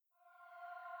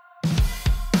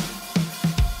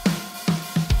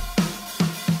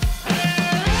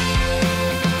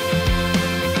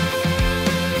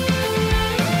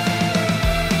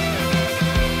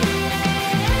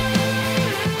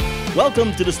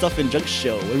Welcome to the Stuff and Junk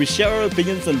Show, where we share our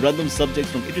opinions on random subjects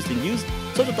from interesting news,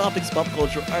 social topics, pop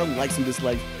culture, our likes and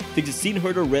dislikes, things you've seen,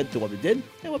 heard, or read, to what we did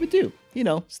and what we do. You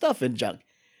know, stuff and junk.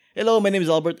 Hello, my name is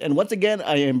Albert, and once again,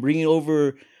 I am bringing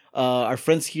over our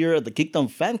friends here at the Kingdom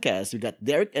Fancast. We got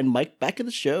Derek and Mike back in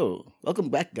the show. Welcome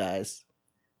back, guys.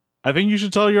 I think you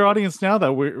should tell your audience now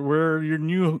that we're your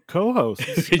new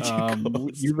co-hosts.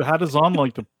 You've had us on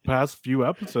like the past few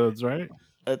episodes, right?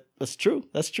 That's true.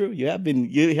 That's true. You have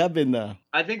been.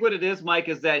 I think what it is, Mike,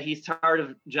 is that he's tired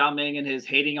of Zhao Ming and his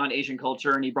hating on Asian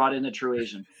culture, and he brought in a true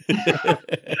Asian.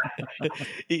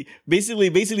 Basically,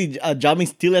 Zhao Ming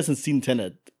still hasn't seen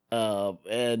Tenet,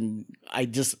 and I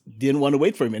just didn't want to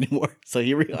wait for him anymore. So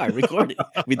here we are recording.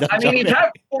 He's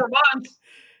had 4 months.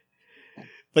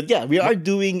 But yeah, we are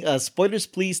doing Spoilers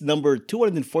Please number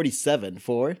 247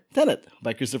 for Tenet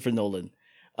by Christopher Nolan.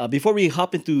 Before we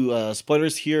hop into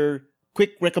spoilers here,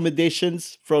 quick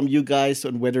recommendations from you guys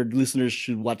on whether listeners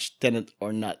should watch Tenet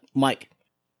or not. Mike.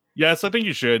 Yes, I think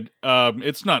you should.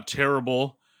 It's not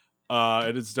terrible.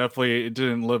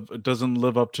 It doesn't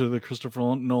live up to the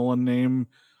Christopher Nolan name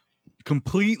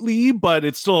completely, but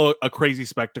it's still a crazy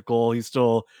spectacle. He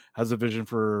still has a vision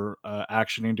for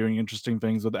action and doing interesting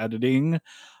things with editing.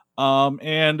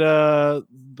 It's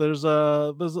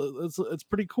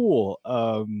pretty cool.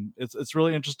 It's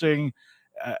really interesting.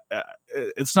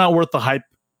 It's not worth the hype.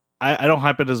 I don't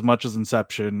hype it as much as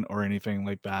Inception or anything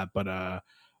like that, but I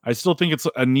still think it's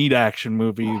a neat action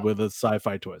movie with a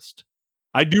sci-fi twist.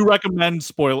 I do recommend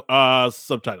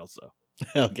subtitles though.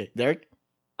 Okay, Derek?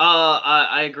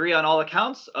 I agree on all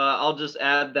accounts. I'll just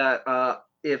add that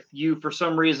if you, for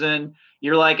some reason,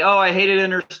 you're like, oh, I hated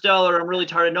Interstellar, I'm really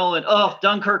tired of Nolan. Oh,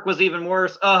 Dunkirk was even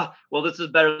worse. Oh, well, this is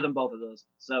better than both of those.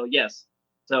 So, yes.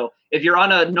 So, if you're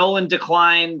on a Nolan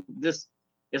decline, this,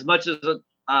 as much as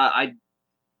I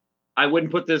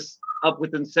wouldn't put this up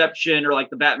with Inception or like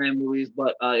the Batman movies,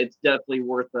 but it's definitely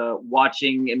worth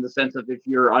watching in the sense of if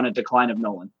you're on a decline of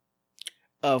Nolan.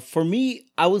 For me,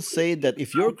 I would say that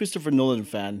if you're a Christopher Nolan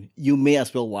fan, you may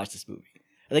as well watch this movie.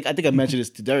 I think I mentioned this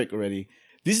to Derek already.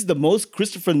 This is the most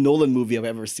Christopher Nolan movie I've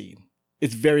ever seen.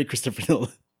 It's very Christopher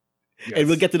Nolan. Yes. And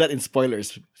we'll get to that in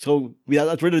spoilers. So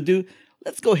without further ado,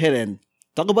 let's go ahead and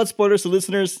talk about spoilers to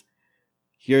listeners.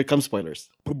 Here comes spoilers.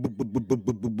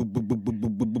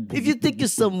 If you think you're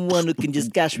someone who can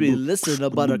just casually listen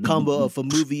about a combo of a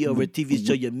movie or a TV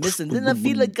show you're missing, then I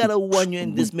feel like gotta warn you,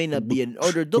 and this may not be in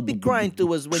order. Don't be crying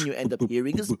to us when you end up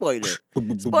hearing a spoiler.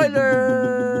 Spoilers!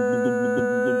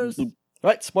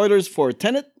 Alright, spoilers for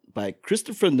Tenet by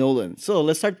Christopher Nolan. So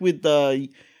let's start with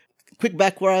quick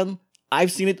background.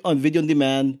 I've seen it on video on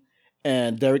demand,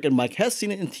 and Derek and Mike has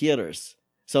seen it in theaters.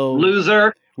 So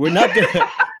loser. We're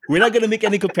not gonna make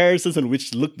any comparisons on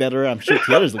which look better. I'm sure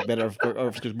theaters look better, of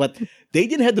course, but they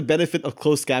didn't have the benefit of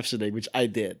closed captioning, which I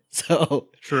did. So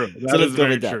true. So let's go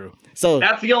with that. True. So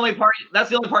that's the only part. That's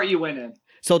the only part you win in.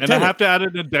 So and Tenet, I have to add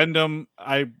an addendum.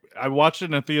 I watched it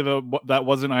in a theater that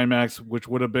wasn't IMAX, which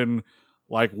would have been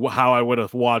like how I would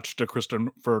have watched a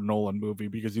Christopher Nolan movie,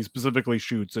 because he specifically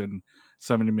shoots in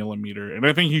 70 millimeter, and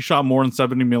I think he shot more in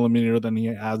 70 millimeter than he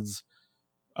has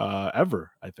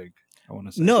ever. I think. I want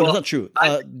to say. No, that's not true.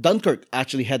 Dunkirk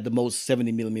actually had the most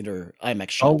 70 millimeter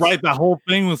IMAX shots. Oh, right, the whole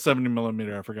thing was 70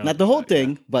 millimeter. I forgot. Not the whole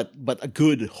thing, yeah. but a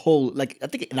good whole. Like I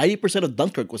think 90% of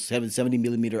Dunkirk was 70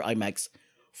 millimeter IMAX,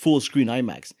 full screen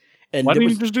IMAX. And why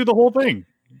didn't you just do the whole thing?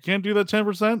 You can't do that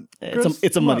 10%.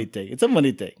 It's a money thing. It's a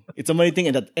money thing. It's a money thing,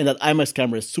 and that IMAX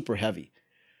camera is super heavy.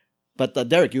 But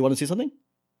Derek, you want to say something?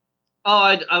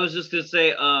 Oh, I was just gonna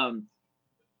say,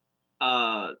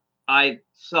 I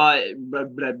saw it.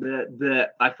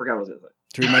 I forgot what it was.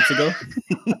 3 months ago.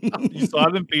 You saw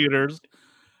it in theaters.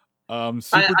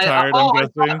 Super tired. I'm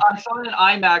guessing. I saw it in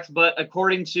IMAX, but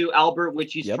according to Albert,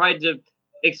 which he's tried to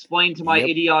explain to my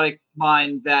idiotic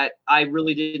mind, that I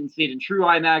really didn't see it in true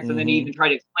IMAX, and then he even tried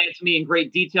to explain it to me in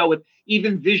great detail with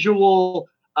even visual,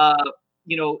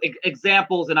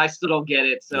 examples, and I still don't get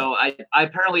it. So I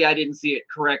apparently I didn't see it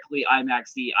correctly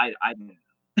IMAX-y. I didn't.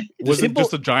 Was it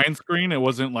just a giant screen? It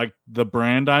wasn't like the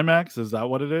brand IMAX? Is that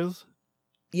what it is?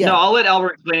 Yeah. No, I'll let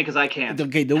Albert explain it because I can't.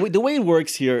 Okay, the way it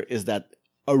works here is that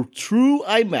a true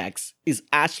IMAX is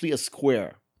actually a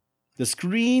square. The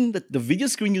screen, the video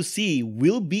screen you see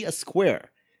will be a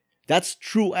square. That's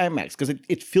true IMAX because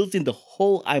it fills in the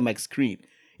whole IMAX screen.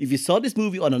 If you saw this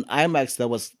movie on an IMAX that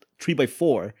was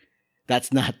 3x4,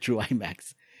 that's not true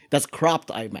IMAX. That's cropped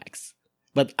IMAX.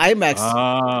 But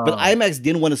IMAX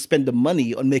didn't want to spend the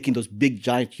money on making those big,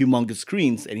 giant, humongous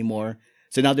screens anymore.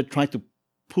 So now they're trying to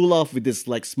pull off with this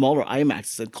like smaller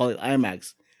IMAX and call it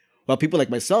IMAX. While people like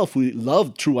myself who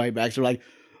love true IMAX are like,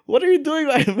 What are you doing,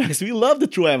 IMAX? We love the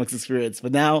true IMAX experience.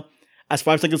 But now, as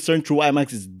far as I'm concerned, true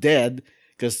IMAX is dead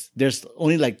because there's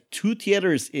only like 2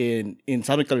 theaters in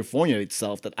Southern California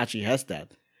itself that actually has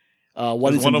that.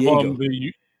 One in Is San one of Diego. them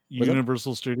the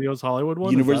Universal Studios Hollywood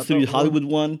one? Universal Is that Studios the one? Hollywood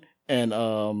one. And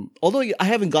although I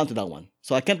haven't gone to that one,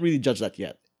 so I can't really judge that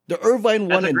yet. The Irvine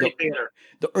That's one a and great theater.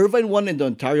 the Irvine one and the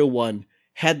Ontario one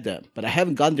had them, but I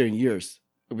haven't gone there in years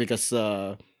because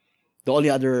the only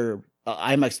other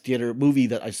IMAX theater movie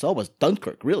that I saw was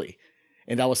Dunkirk, really,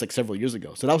 and that was like several years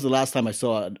ago. So that was the last time I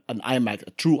saw an IMAX,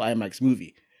 a true IMAX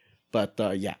movie. But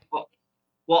yeah,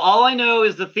 Well, all I know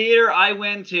is the theater I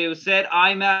went to said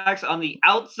IMAX on the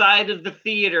outside of the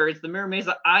theater. It's the Mirror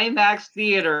Mesa IMAX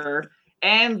theater,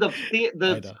 and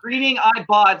the screening I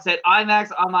bought said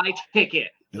IMAX on my ticket.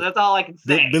 So that's all I can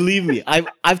say. Believe me,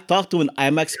 I've talked to an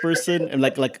IMAX person and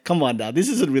like come on now, this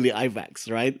isn't really IMAX,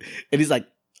 right? And he's like,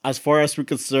 as far as we're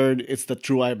concerned, it's the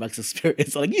true IMAX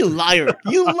experience. I'm like, you liar,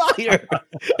 you liar!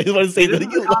 I just want to say that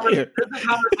you liar. This is a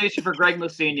conversation for Greg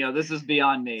Musino. This is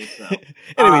beyond me. So,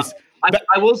 anyways,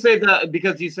 I will say that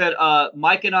because you said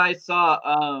Mike and I saw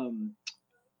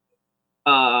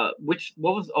what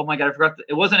was, oh my god, I forgot.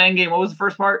 It wasn't Endgame. What was the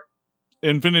first part?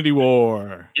 Infinity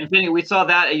War. Infinity. We saw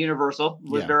that at Universal.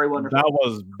 It was very wonderful. That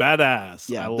was badass.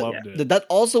 Yeah, I loved it. That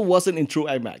also wasn't in true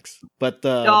IMAX, but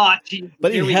geez,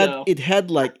 but it had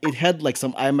like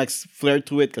some IMAX flair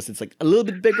to it because it's like a little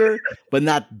bit bigger, but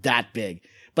not that big.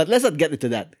 But let's not get into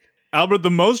that. Albert,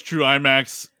 the most true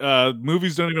IMAX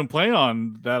movies don't even play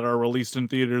on that are released in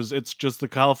theaters. It's just the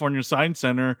California Science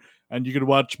Center, and you could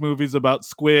watch movies about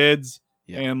squids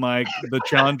and like the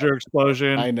Challenger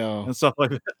explosion. I know, and stuff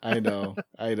like that. I know.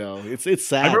 It's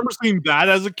sad. I remember seeing that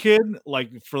as a kid,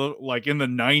 like in the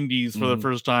 90s for the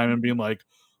first time, and being like,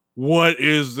 "What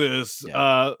is this?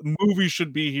 Movie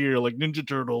should be here, like Ninja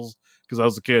Turtles," because I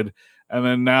was a kid, and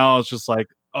then now it's just like,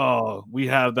 oh, we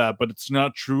have that, but it's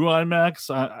not true IMAX.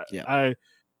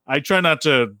 I try not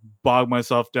to bog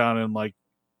myself down and like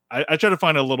I try to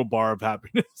find a little bar of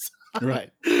happiness.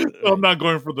 Right. So I'm not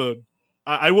going for the.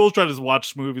 I will try to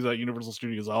watch movies at Universal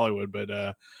Studios Hollywood, but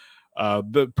the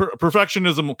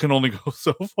perfectionism can only go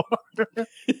so far.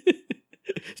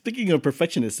 Speaking of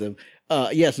perfectionism,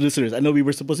 yes, listeners, I know we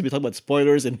were supposed to be talking about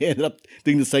spoilers and we ended up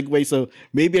doing the segue, so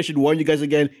maybe I should warn you guys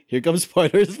again. Here comes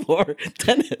spoilers for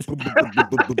Tenet.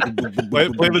 play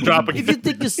the drop again. If you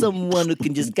think you're someone who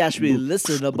can just casually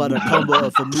listen about a combo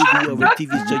of a movie or a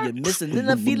TV show you're missing, then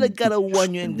I feel like I gotta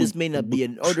warn you, and this may not be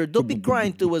in order. Don't be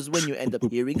crying to us when you end up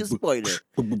hearing a spoiler.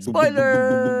 Spoilers!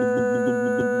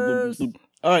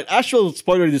 All right, actual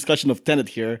spoiler discussion of Tenet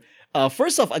here.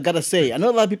 First off, I gotta say, I know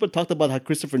a lot of people talked about how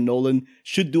Christopher Nolan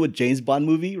should do a James Bond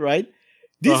movie, right?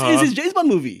 This is his James Bond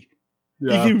movie.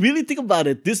 Yeah. If you really think about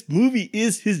it, this movie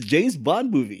is his James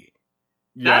Bond movie.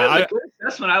 Yeah, that is a good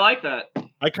assessment. I like that.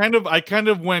 I kind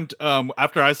of went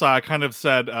after I saw. I kind of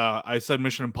said I said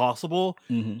Mission Impossible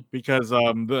because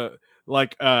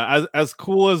as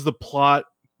cool as the plot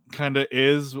kind of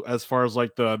is as far as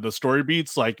like the story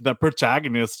beats, like the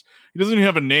protagonist, he doesn't even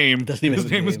have a name. His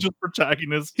name is just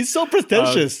protagonist. He's so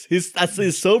pretentious. He's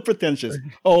so pretentious.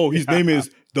 Oh, his name is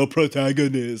the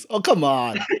protagonist. Oh, come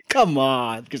on,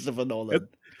 Christopher Nolan.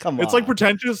 Come on. It's like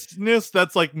pretentiousness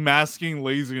that's like masking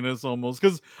laziness almost,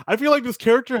 because I feel like this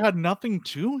character had nothing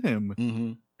to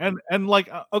him. And like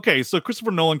okay, so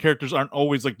Christopher Nolan characters aren't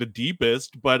always like the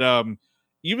deepest, but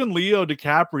even Leo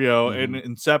DiCaprio in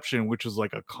Inception, which is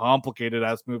like a complicated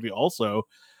ass movie also,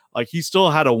 like he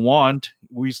still had a want.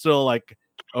 We still like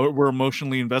were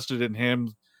emotionally invested in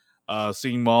him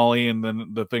seeing Molly, and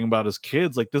then the thing about his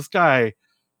kids, like this guy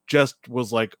just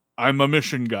was like, I'm a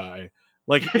mission guy.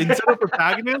 Like instead of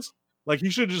protagonist, like he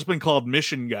should have just been called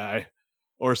mission guy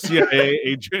or CIA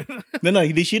agent. No,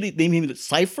 they should name him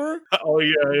Cypher. Oh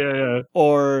yeah.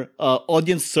 Or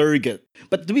audience surrogate.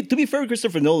 But to be fair,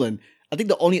 Christopher Nolan, I think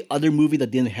the only other movie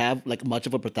that didn't have like much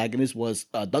of a protagonist was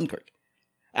Dunkirk.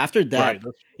 After that,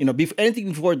 anything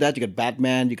before that, you got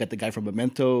Batman, you got the guy from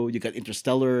Memento, you got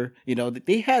Interstellar.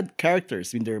 They had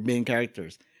characters, their main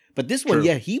characters. But this one,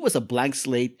 he was a blank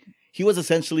slate. He was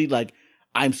essentially like,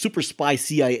 I'm super spy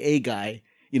CIA guy.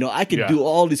 I can do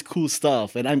all this cool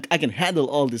stuff, and I can handle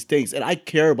all these things, and I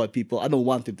care about people. I don't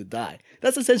want them to die.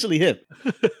 That's essentially him.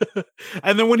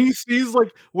 And then when he sees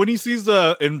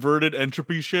the inverted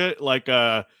entropy shit, like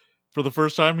for the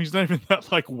first time, he's not even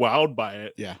that like wowed by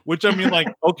it. Yeah. Which I mean, like,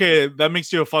 okay, that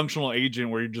makes you a functional agent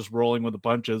where you're just rolling with the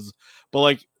punches. But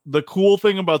like the cool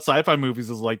thing about sci-fi movies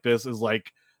is like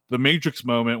the Matrix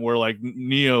moment where like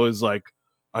Neo is like,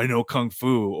 I know Kung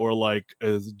Fu, or like,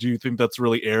 do you think that's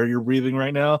really air you're breathing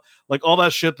right now? Like all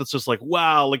that shit that's just like,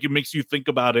 wow, like it makes you think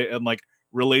about it and like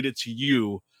relate it to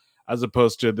you. as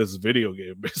opposed to this video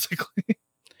game, basically.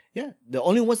 Yeah, the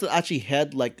only ones that actually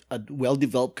had like a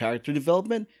well-developed character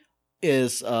development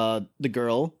is the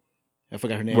girl, I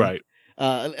forgot her name, Right.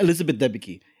 Elizabeth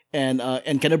Debicki, and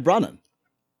Kenneth Branagh.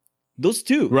 Those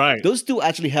two, Right. Those two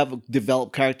actually have a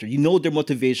developed character. You know their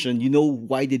motivation. You know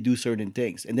why they do certain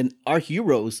things. And then our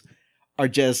heroes are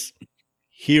just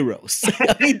heroes.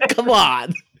 I mean, come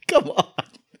on.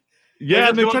 Yeah,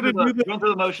 and they going try to do going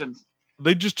through the motions.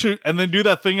 they just and then do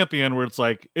that thing at the end where it's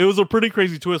like it was a pretty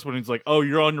crazy twist when he's like, "Oh,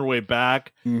 you're on your way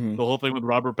back." Mhm. The whole thing with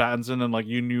Robert Pattinson and like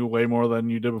you knew way more than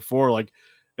you did before. Like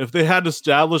if they had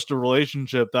established a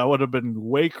relationship, that would have been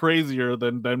way crazier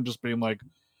than them just being like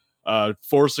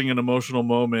forcing an emotional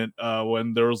moment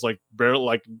when there was like barely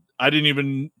like I didn't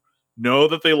even know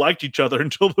that they liked each other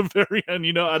until the very end.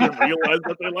 You know, I didn't realize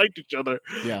that they liked each other.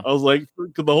 Yeah. I was like,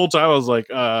 the whole time I was like,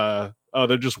 oh,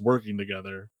 they're just working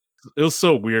together. It was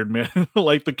so weird, man.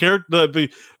 Like the character,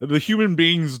 the human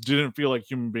beings didn't feel like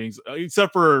human beings,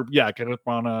 except for Kenneth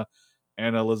Branagh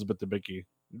and Elizabeth Debicki.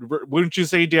 Wouldn't you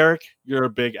say, Derek? You're a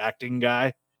big acting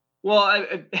guy. Well,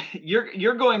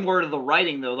 you're going more to the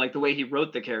writing though, like the way he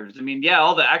wrote the characters. I mean, yeah,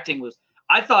 all the acting was.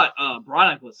 I thought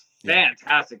Branagh was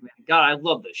fantastic, man. God, I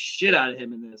love the shit out of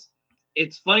him in this.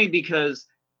 It's funny because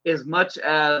as much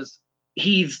as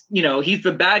he's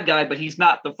the bad guy, but he's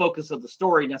not the focus of the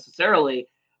story necessarily.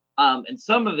 And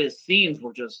some of his scenes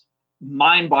were just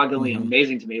mind-bogglingly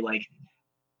amazing to me. Like,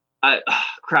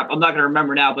 crap, I'm not gonna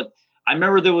remember now, but I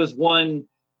remember there was one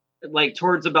like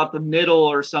towards about the middle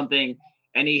or something,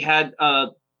 and he had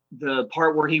the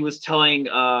part where he was telling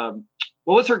what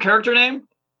was her character name?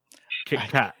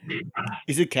 Cat.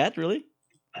 Is it Cat, really?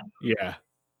 Yeah.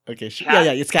 Okay.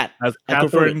 Yeah, it's Cat. As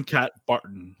Catherine Cat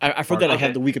Barton. I forgot I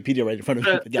have the Wikipedia right in front of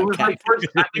me. But yeah, it was Cat. like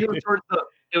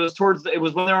it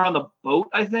was when they were on the boat,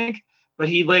 I think. But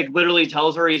he like literally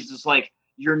tells her, he's just like,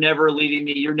 "You're never leaving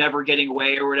me. You're never getting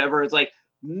away," or whatever. It's like,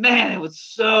 man, it was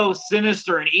so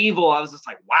sinister and evil. I was just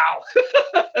like, wow.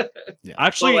 Yeah.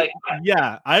 Actually,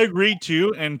 I agree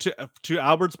too. And to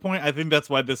Albert's point, I think that's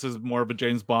why this is more of a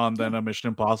James Bond than a Mission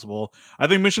Impossible. I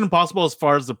think Mission Impossible, as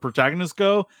far as the protagonists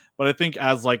go, but I think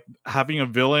as like having a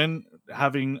villain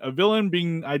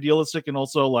being idealistic and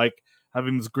also like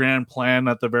having this grand plan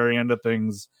at the very end of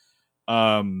things,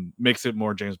 makes it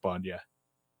more James Bond. Yeah.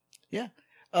 Yeah.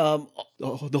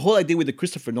 The whole idea with the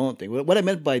Christopher Nolan thing. What I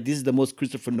meant by this is the most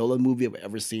Christopher Nolan movie I've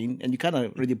ever seen, and you kind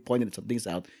of really pointed some things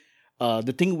out.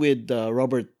 The thing with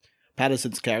Robert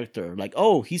Pattinson's character, like,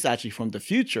 oh, he's actually from the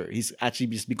future. He's actually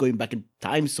just be going back in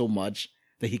time so much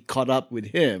that he caught up with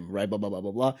him, right? Blah blah blah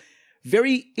blah blah.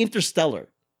 Very Interstellar,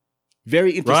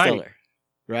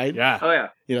 right? Yeah. Oh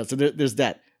yeah. So there's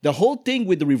that. The whole thing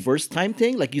with the reverse time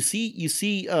thing, like you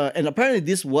see, and apparently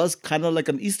this was kind of like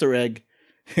an Easter egg.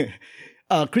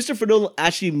 Christopher Nolan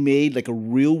actually made like a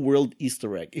real world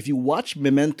Easter egg. If you watch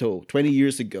Memento 20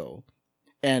 years ago,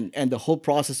 and the whole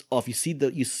process of you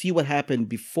see what happened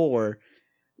before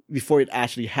it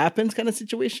actually happens, kind of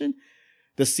situation.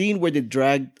 The scene where they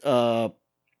dragged our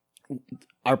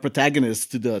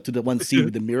protagonist to the one scene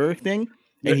with the mirror thing,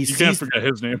 and you can't forget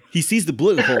his name. He sees the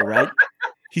bullet hole, right?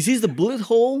 He sees the bullet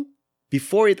hole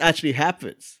before it actually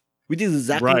happens, which is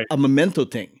exactly a Memento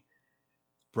thing.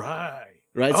 Right.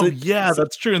 Right. Oh,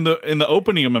 that's true. In the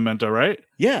opening of Memento, right?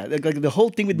 Yeah, like the whole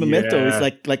thing with Memento is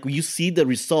like you see the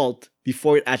result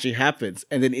before it actually happens,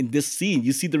 and then in this scene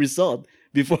you see the result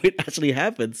before it actually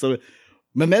happens. So,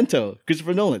 Memento,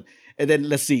 Christopher Nolan, and then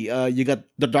let's see, you got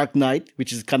The Dark Knight,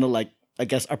 which is kind of like, I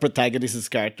guess our protagonist's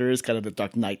character is kind of the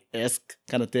Dark Knight-esque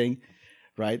kind of thing,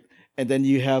 right? And then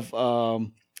you have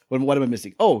what am I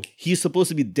missing? Oh, he's supposed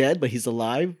to be dead, but he's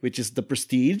alive, which is The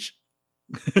Prestige.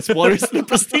 Spoilers, The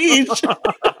Prestige.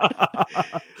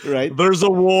 Right? There's a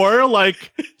war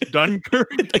like Dunkirk.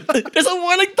 There's a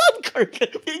war like Dunkirk.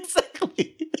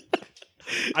 Exactly.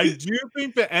 I do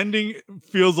think the ending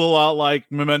feels a lot like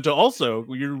Memento also.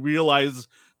 You realize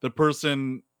the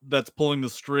person that's pulling the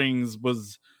strings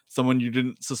was someone you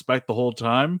didn't suspect the whole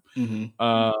time. Mm-hmm.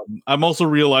 I'm also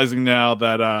realizing now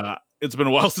that it's been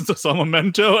a while since I saw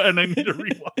Memento, and I need to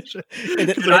rewatch it.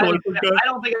 I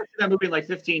don't think I've seen that movie in like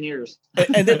 15 years.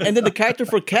 And then the character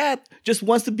for Kat just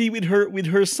wants to be with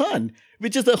her son,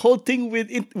 which is the whole thing with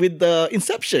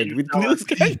Inception with Leo's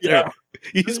character. Yeah.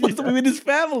 He's supposed to be with his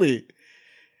family.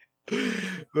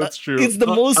 That's true. It's the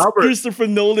most Albert. Christopher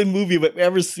Nolan movie I've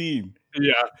ever seen.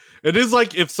 Yeah, it is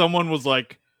like if someone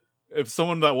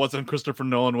that wasn't Christopher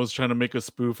Nolan was trying to make a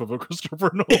spoof of a Christopher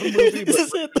Nolan movie. This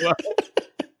is it.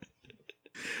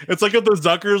 It's like if the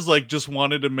Zuckers like just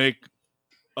wanted to make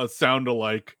a sound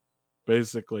alike,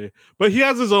 basically. But he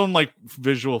has his own like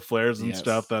visual flares and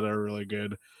stuff that are really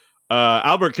good.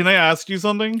 Albert, can I ask you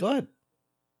something? Go ahead.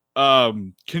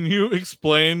 Can you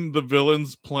explain the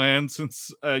villain's plan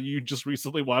since you just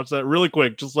recently watched that really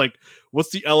quick? Just like,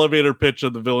 what's the elevator pitch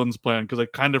of the villain's plan? Because I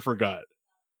kind of forgot.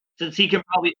 Since he could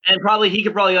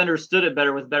probably understood it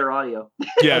better with better audio.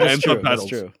 Yeah, That's and true. subtitles.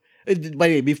 That's true. By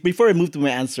the way, before I move to my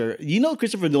answer,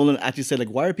 Christopher Nolan actually said, like,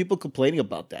 why are people complaining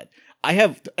about that? I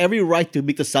have every right to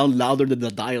make the sound louder than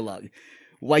the dialogue.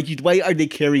 Why are they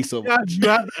caring so Yeah, much? you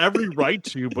have every right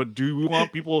to, but do we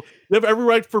want people? You have every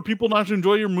right for people not to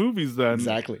enjoy your movies. Then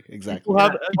Exactly. People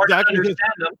have Hard to exactly.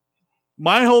 understand them.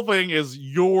 My whole thing is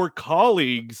your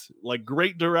colleagues, like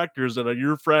great directors that are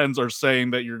your friends, are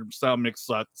saying that your sound mix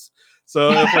sucks.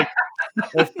 So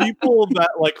if people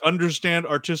that like understand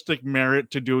artistic merit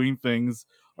to doing things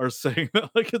are saying that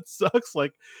like it sucks,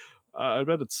 like I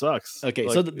bet it sucks. Okay,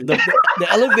 Like, so the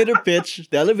elevator pitch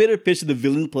of the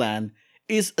villain plan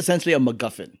is essentially a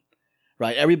MacGuffin,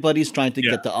 right? Everybody's trying to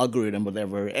get the algorithm,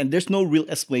 whatever, and there's no real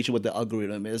explanation what the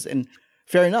algorithm is. And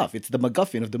fair enough, it's the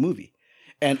MacGuffin of the movie,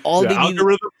 and all they need,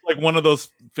 algorithm, like one of those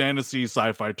fantasy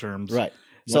sci-fi terms, right?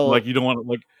 So like you don't want to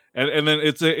like, and then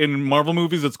it's in Marvel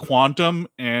movies, it's quantum,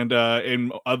 and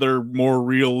in other more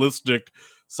realistic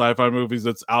sci-fi movies,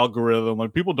 it's algorithm.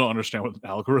 Like people don't understand what an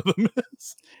algorithm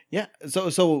is. Yeah.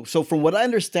 So from what I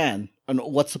understand, and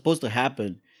what's supposed to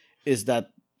happen is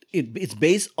that it's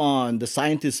based on the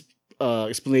scientist's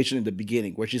explanation in the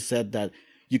beginning, where she said that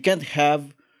you can't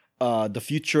have the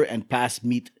future and past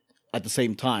meet at the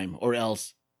same time, or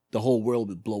else the whole world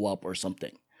will blow up or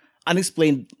something.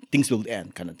 Unexplained things will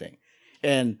end, kind of thing.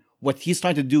 And what he's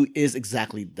trying to do is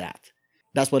exactly that.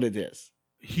 That's what it is.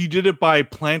 He did it by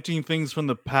planting things from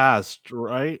the past,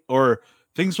 right? Or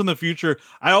things from the future.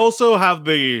 I also have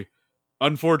the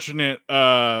unfortunate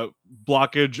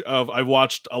blockage of I've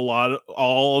watched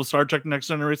all of Star Trek Next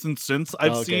Generation since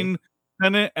I've seen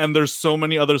Tenet, and there's so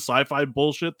many other sci-fi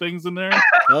bullshit things in there.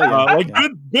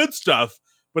 Good stuff.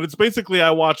 But it's basically I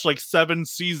watched like 7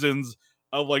 seasons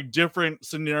of like different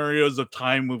scenarios of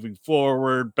time moving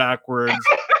forward, backwards.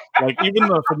 Like even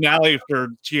the finale for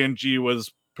TNG was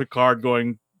Picard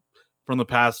going from the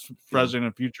past, present,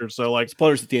 and future. So like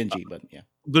spoilers to TNG, but yeah.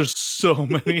 There's so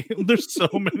many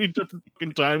different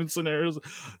fucking time scenarios.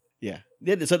 Yeah.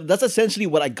 So that's essentially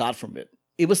what I got from it.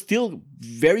 It was still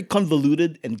very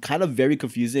convoluted and kind of very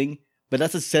confusing, but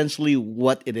that's essentially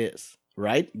what it is,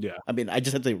 right? Yeah. I mean, I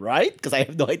just have to say right because I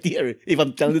have no idea if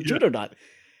I'm telling the truth or not.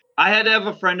 I had to have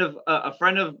a friend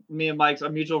of me and Mike's, a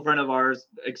mutual friend of ours,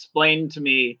 explain to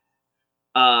me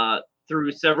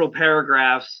through several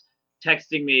paragraphs,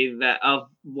 texting me that of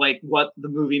like what the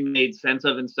movie made sense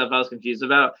of and stuff I was confused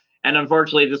about. And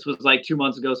unfortunately, this was like 2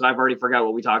 months ago, so I've already forgot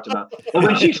what we talked about. But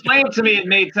when she explained it to me, it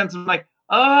made sense. I'm like,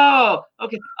 oh,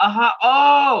 okay,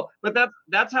 oh. But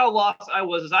that's how lost I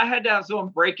was. Is I had to have someone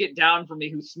break it down for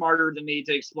me who's smarter than me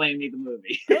to explain me the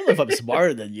movie. I don't know if I'm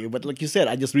smarter than you, but like you said,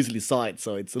 I just recently saw it,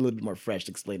 so it's a little bit more fresh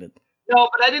to explain it. No,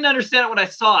 but I didn't understand it when I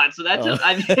saw it, so that just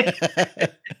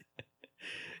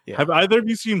Yeah. Have either of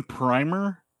you seen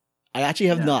Primer? I actually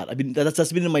have not. I mean,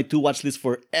 that's been in my to-watch list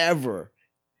forever.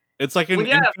 It's like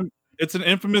it's an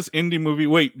infamous indie movie.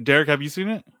 Wait, Derek, have you seen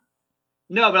it?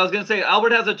 No, but I was gonna say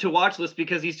Albert has a to-watch list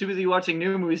because he's too busy watching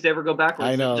new movies to ever go backwards.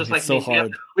 I know, just it's like so me.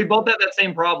 hard. We both have that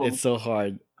same problem. It's so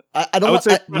hard. I don't want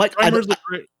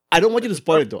you to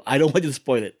spoil it though. I don't want you to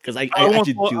spoil it because I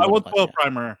actually do. I won't spoil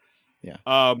Primer. Yeah.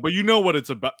 But you know what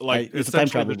it's about. Like it's a time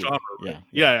travel genre. movie.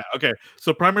 Yeah. Okay.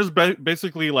 So Primer is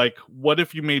basically like, what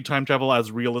if you made time travel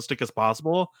as realistic as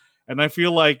possible? And I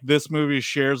feel like this movie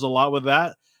shares a lot with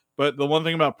that. But the one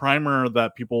thing about Primer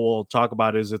that people will talk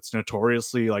about is it's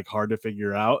notoriously like hard to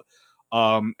figure out.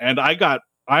 And I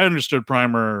understood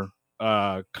Primer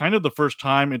kind of the first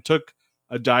time. It took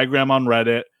a diagram on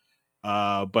Reddit,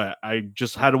 but I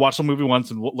just had to watch the movie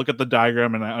once and look at the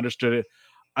diagram, and I understood it.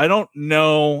 I don't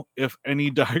know if any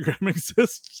diagram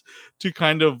exists to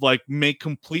kind of like make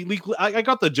completely clear. I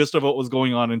got the gist of what was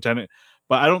going on in Tenet,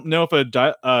 but I don't know if a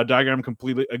diagram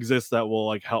completely exists that will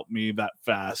like help me that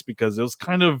fast, because it was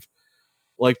kind of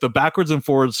like the backwards and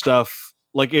forward stuff.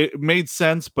 Like it made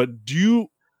sense, but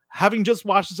having just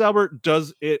watched this, Albert,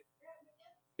 is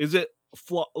it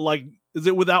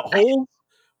without holes,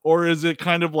 or is it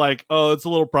kind of like, oh, it's a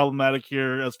little problematic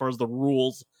here as far as the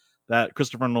rules that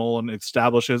Christopher Nolan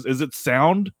establishes? Is it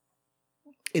sound?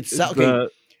 It's okay.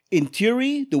 In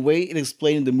theory, the way it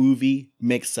explained in the movie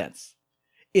makes sense.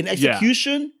 In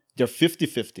execution, they're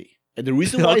 50-50. And the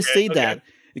reason why I say that,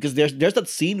 because there's that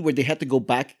scene where they had to go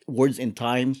backwards in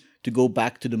time to go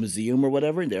back to the museum or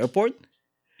whatever in the airport.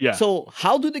 Yeah. So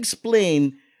how do they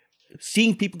explain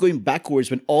seeing people going backwards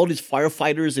when all these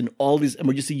firefighters and all these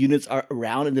emergency units are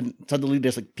around, and then suddenly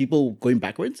there's like people going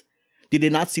backwards. Did they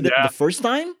not see that the first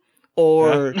time,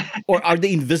 or or are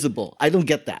they invisible? I don't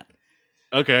get that.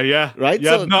 Okay, yeah, Right?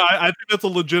 Yeah, So- no, I think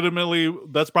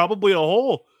that's probably a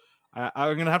hole.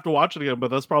 I'm gonna have to watch it again,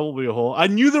 but that's probably a hole. I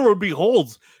knew there would be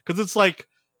holes because it's like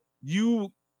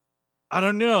I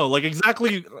don't know, like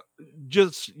exactly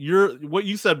just what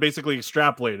you said basically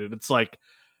extrapolated. It's like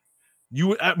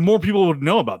more people would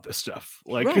know about this stuff.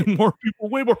 Like Right.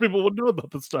 way more people would know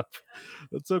about this stuff.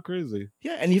 That's so crazy.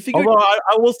 Yeah, and you figure Although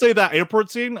I will say that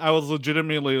airport scene, I was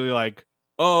legitimately like,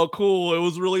 oh, cool. It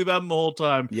was really them the whole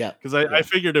time. yeah, Because I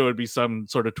figured it would be some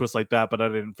sort of twist like that, but I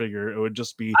didn't figure it would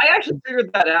just be. I actually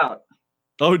figured that out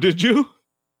Oh, did you?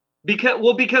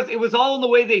 because it was all in the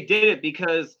way they did it.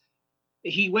 Because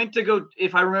he went to go,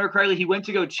 if I remember correctly, he went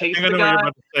to go chase I think I the know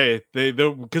what guy. you're about to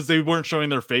say. Because they weren't showing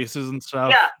their faces and stuff.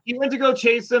 Yeah, he went to go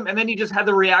chase him, and then he just had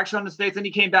the reaction on his face. And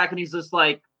he came back, and he's just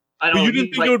like, I don't But know. you didn't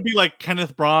he's think it would be like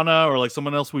Kenneth Branagh or like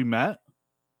someone else we met?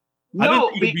 I didn't No,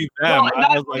 think it'd be them. well,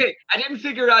 I was like, okay, I didn't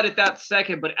figure it out at that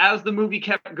second, but as the movie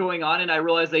kept going on, and I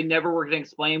realized they never were going to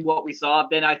explain what we saw,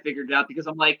 then I figured it out because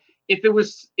I'm like, if it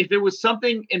was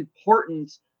something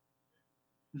important,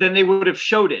 then they would have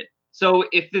showed it. So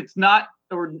if it's not,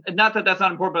 or not that that's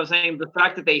not important, but I'm saying the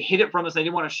fact that they hid it from us, they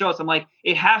didn't want to show us. I'm like,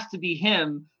 it has to be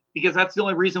him because that's the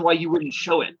only reason why you wouldn't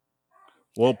show it.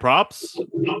 well, props.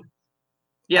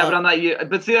 Yeah, but I'm not.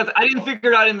 But see, I didn't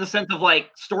figure it out in the sense of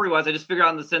like story wise. I just figured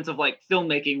out in the sense of like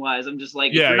filmmaking wise. I'm just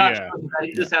like, if you're not showing that,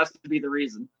 it just has to be the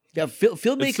reason. yeah.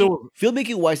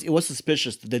 Filmmaking wise, it was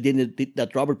suspicious that they didn't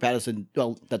that Robert Pattinson.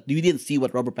 Well, that you didn't see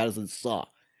what Robert Pattinson saw,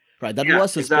 right? That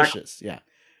was suspicious. Yeah.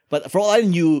 But for all I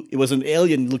knew, it was an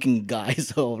alien-looking guy.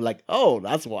 So like, oh,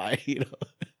 that's why,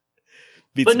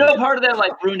 But no part of that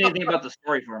like ruined anything about the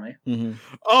story for me. Mm-hmm.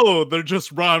 Oh, they're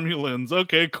just Romulans.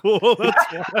 Okay, cool. That's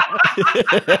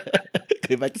why.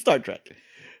 Okay, back to Star Trek.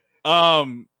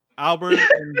 Albert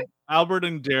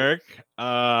and Derek.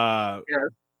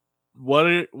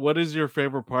 What is your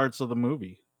favorite parts of the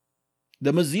movie?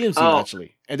 The museum scene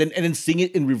actually, and then seeing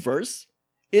it in reverse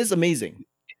is amazing.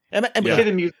 You see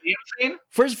the museum scene?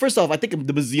 First off, I think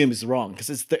the museum is wrong because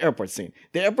it's the airport scene.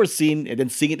 The airport scene and then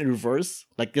seeing it in reverse,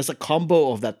 like there's a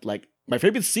combo of that. Like my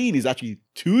favorite scene is actually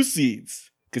two scenes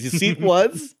because you see it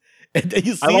once and then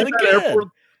you see it again.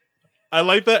 I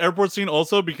like that airport scene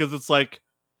also because it's like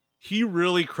he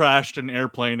really crashed an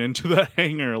airplane into the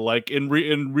hangar, like in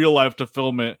real life to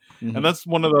film it, and that's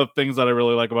one of the things that I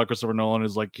really like about Christopher Nolan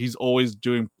is like he's always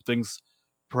doing things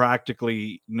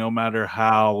practically, no matter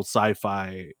how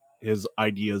sci-fi his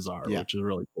ideas are, which is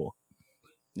really cool.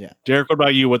 Yeah. Derek, what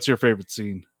about you? What's your favorite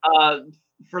scene?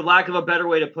 For lack of a better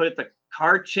way to put it, the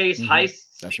car chase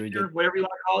heist, that's really good. Whatever you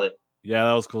want to call it. Yeah,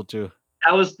 that was cool too.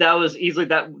 That was easily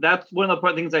that's one of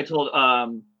the things I told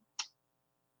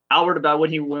Albert about when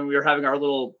we were having our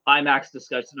little IMAX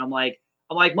discussion. I'm like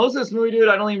most of this movie, dude,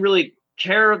 I don't even really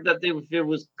care that if it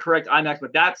was correct IMAX,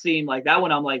 but that scene, like that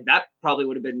one, I'm like, that probably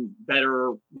would have been better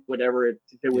or whatever if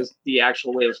it was the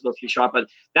actual way it was supposed to be shot. But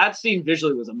that scene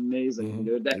visually was amazing,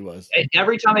 dude. It was.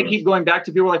 Every time I keep going back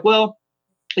to people like, well,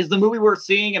 is the movie worth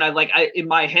seeing? And I in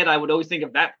my head, I would always think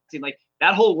of that scene, like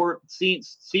that whole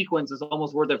sequence is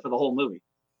almost worth it for the whole movie.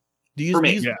 Do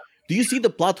you see the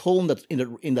plot hole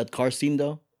in that car scene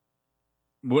though?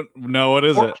 What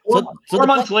is it? 4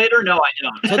 months later, no, I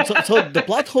don't. So the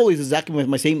plot hole is exactly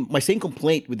my same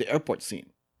complaint with the airport scene,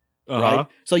 right?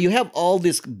 So you have all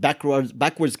this backwards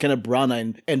kind of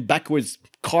Brana and backwards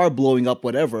car blowing up,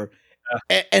 whatever,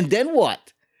 and then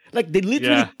what? Like they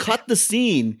literally cut the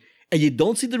scene, and you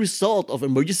don't see the result of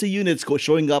emergency units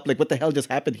showing up. Like what the hell just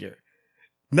happened here?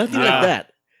 Nothing like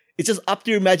that. It's just up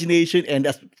to your imagination, and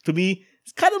that's to me,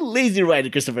 it's kind of lazy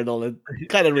writing, Christopher Nolan.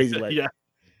 Kind of lazy writing.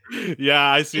 Yeah,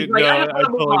 I see. Like, I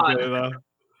totally get it.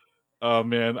 Oh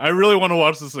man, I really want to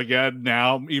watch this again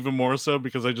now, even more so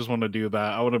because I just want to do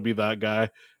that. I want to be that guy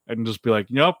and just be like,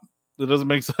 "Yep, that doesn't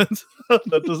make sense."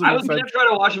 That doesn't. I was gonna try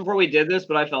to watch it before we did this,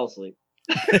 but I fell asleep.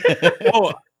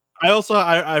 Oh,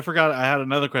 I forgot. I had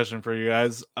another question for you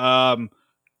guys. Are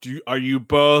you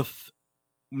both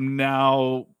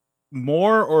now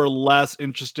more or less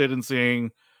interested in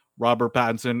seeing Robert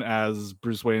Pattinson as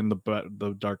Bruce Wayne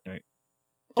the Dark Knight?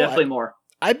 Definitely more.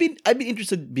 I've been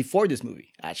interested before this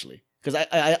movie actually because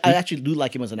I actually do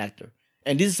like him as an actor,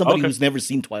 and this is somebody who's never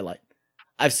seen Twilight.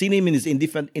 I've seen him in his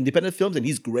independent films, and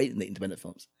he's great in the independent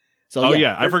films. So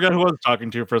I forgot who I was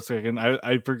talking to for a second.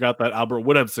 I forgot that Albert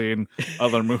would have seen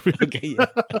other movies. Okay, yeah.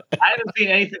 I haven't seen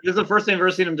anything. This is the first thing I've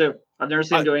ever seen him do. I've never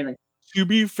seen him do anything. To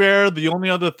be fair, the only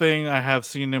other thing I have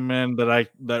seen him in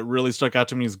that really stuck out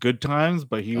to me is Good Times,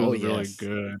 but he was really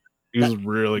good. He was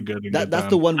really good in Good That's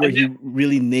the Times. one where he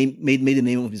really made a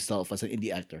name of himself as an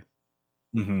indie actor.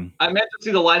 Mm-hmm. I meant to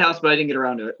see The Lighthouse, but I didn't get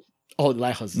around to it. Oh, The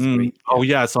Lighthouse is great. Oh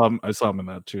yeah, I saw him in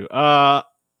that too.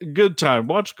 Good Time.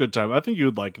 Watch Good Time. I think you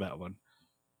would like that one.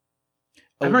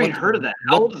 I've already heard of that.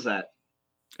 How old is that?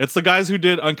 It's the guys who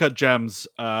did Uncut Gems.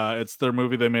 It's their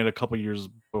movie they made a couple years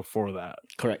before that.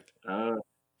 Correct.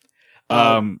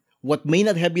 What may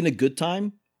not have been a good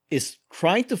time is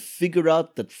trying to figure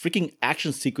out that freaking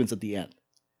action sequence at the end.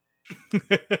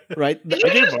 Right? Did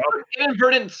you just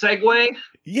inadvertent segue?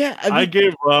 Yeah. I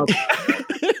gave up.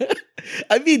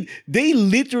 I mean, they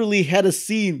literally had a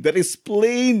scene that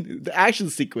explained the action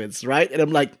sequence, right? And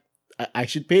I'm like, I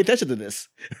should pay attention to this,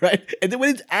 right? And then when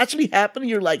it's actually happening,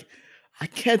 you're like, I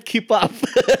can't keep up.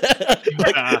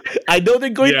 I know they're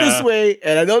going this way,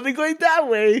 and I know they're going that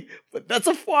way, but that's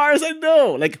as far as I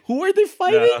know. Like, who are they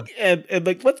fighting? And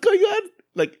like, what's going on?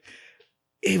 Like,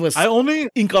 it was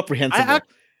incomprehensible.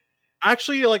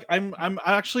 Actually, like, I'm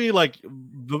actually like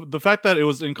the fact that it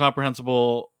was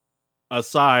incomprehensible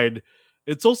aside,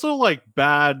 it's also like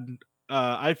bad.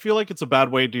 I feel like it's a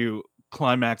bad way to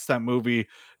climax that movie,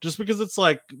 just because it's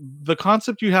like the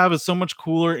concept you have is so much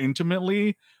cooler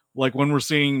intimately. Like when we're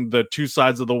seeing the two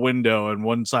sides of the window and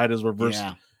one side is reversed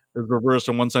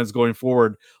and one side's going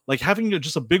forward. Like having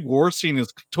just a big war scene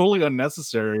is totally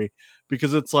unnecessary,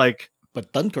 because it's like,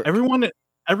 but Dunkirk, everyone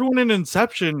in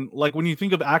Inception, like when you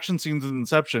think of action scenes in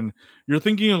Inception, you're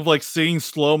thinking of like seeing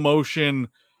slow motion,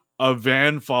 a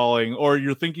van falling, or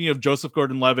you're thinking of Joseph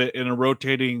Gordon-Levitt in a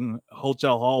rotating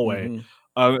hotel hallway.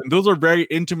 Mm-hmm. Those are very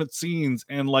intimate scenes,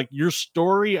 and like your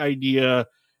story idea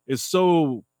is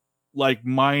so like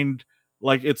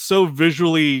it's so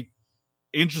visually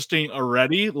interesting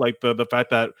already, like the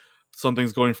fact that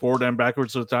something's going forward and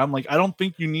backwards at the time. Like I don't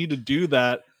think you need to do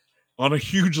that on a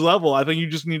huge level. I think you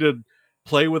just need to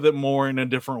play with it more in a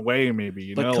different way,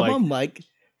 maybe. But come on, Mike,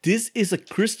 this is a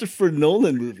Christopher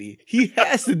Nolan movie. He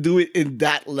has to do it in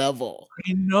that level.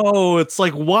 I know. It's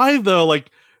like, why though?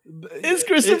 Like, it's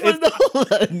Christopher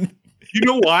Nolan. You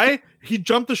know why? He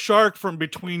jumped the shark from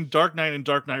between Dark Knight and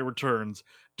Dark Knight Returns.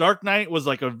 Dark Knight was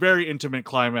like a very intimate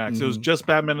climax. It was just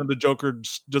Batman and the Joker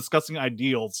discussing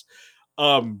ideals.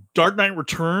 Dark Knight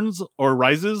Returns or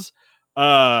Rises,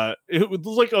 it was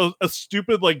like a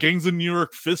stupid like gangs in New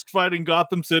York fist fight in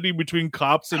Gotham City between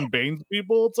cops and Bane's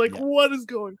people. It's like, what is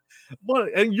going? What?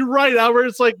 And you're right, Albert.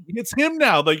 It's like it's him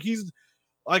now. Like he's,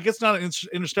 I guess not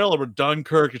Interstellar, but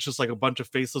Dunkirk. It's just like a bunch of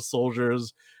faceless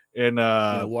soldiers in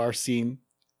a war scene.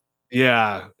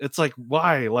 Yeah, it's like,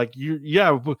 why? Like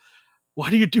why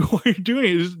do you do what you're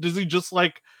doing? Does he just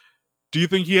like? Do you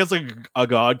think he has like a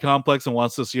god complex and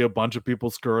wants to see a bunch of people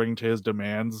scurrying to his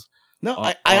demands? No,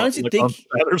 I honestly like think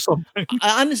or something.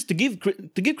 To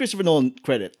give Christopher Nolan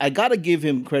credit, I gotta give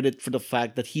him credit for the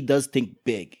fact that he does think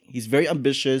big. He's very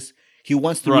ambitious. He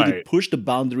wants to really push the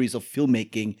boundaries of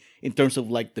filmmaking in terms of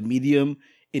like the medium,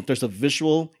 in terms of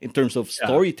visual, in terms of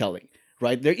storytelling.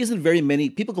 Right? There isn't very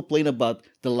many people complain about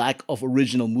the lack of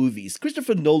original movies.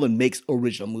 Christopher Nolan makes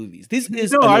original movies. This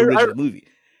is an original movie.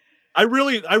 I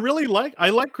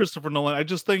like Christopher Nolan. I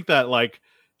just think that like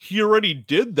he already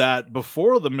did that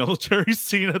before the military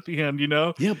scene at the end, you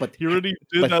know? Yeah, but he already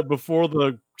did that before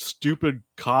the stupid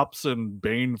cops and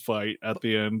Bane fight at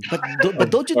the end.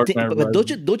 But don't you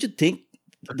think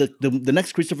the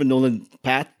next Christopher Nolan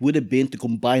path would have been to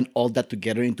combine all that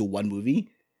together into one movie?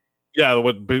 Yeah,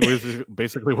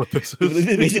 basically what this is.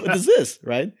 Basically what this is,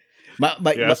 right?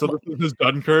 So this is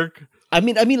Dunkirk. I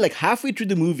mean, like halfway through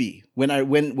the movie, when I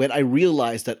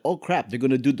realized that, oh crap, they're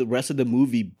gonna do the rest of the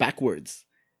movie backwards.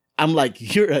 I'm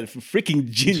like, you're a freaking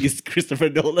genius, Christopher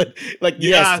Nolan. Like,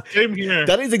 yes, same here.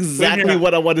 That is exactly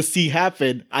what I want to see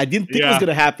happen. I didn't think it was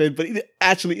gonna happen, but it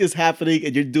actually is happening,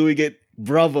 and you're doing it.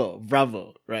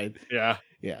 Bravo, right? Yeah.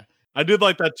 I did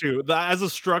like that too. As a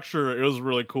structure, it was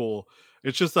really cool.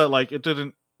 It's just that like it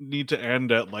didn't need to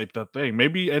end at like that thing.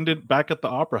 Maybe end it back at the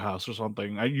opera house or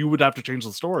something. You would have to change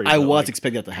the story. I was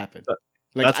expecting that to happen.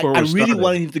 Like I really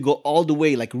wanted him to go all the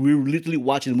way. Like we were literally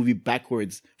watching the movie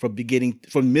backwards from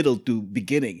middle to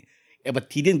beginning. Yeah,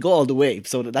 but he didn't go all the way.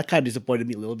 So that kind of disappointed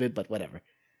me a little bit, but whatever.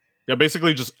 Yeah,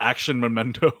 basically just action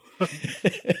Memento.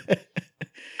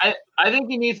 I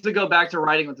think he needs to go back to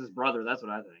writing with his brother. That's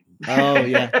what I think. Oh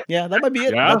yeah, that might be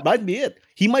it. That might be it.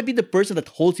 He might be the person that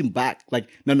holds him back. Like,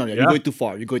 no, you're going too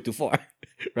far. You're going too far,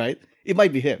 right? It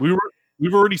might be him.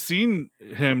 We've already seen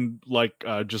him like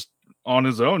just on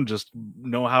his own, just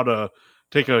know how to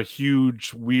take a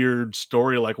huge weird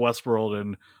story like Westworld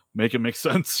and make it make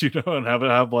sense, you know, and have it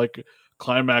have like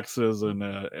climaxes and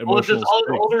Well, it's emotional. just all the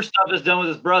stakes. older stuff is done with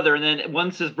his brother, and then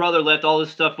once his brother left, all his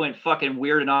stuff went fucking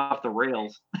weird and off the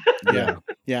rails. Yeah.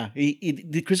 Yeah. The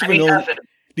I Christopher mean, Nolan. F it.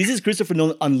 This is Christopher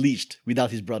Nolan unleashed without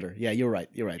his brother. Yeah, you're right.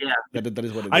 You're right. Yeah. That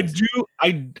is what it I is. do.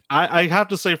 I have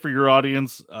to say for your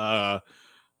audience, I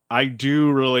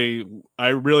really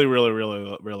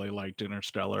liked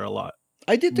Interstellar a lot.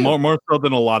 I did too. More so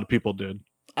than a lot of people did.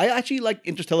 I actually like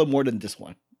Interstellar more than this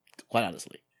one, quite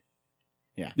honestly.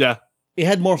 Yeah. It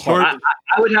had more heart.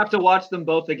 I would have to watch them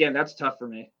both again. That's tough for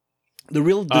me. The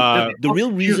real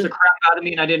Confused reason the crap out of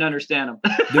me, and I didn't understand them.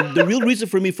 the real reason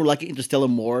for me for liking Interstellar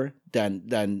more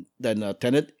than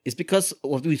Tenet is because of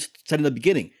what we said in the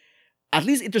beginning. At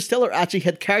least Interstellar actually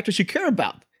had characters you care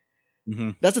about.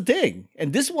 Mm-hmm. That's the thing.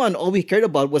 And this one, all we cared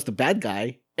about was the bad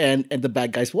guy and the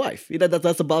bad guy's wife. You know,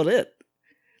 that's about it.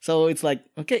 So it's like,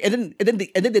 okay, and then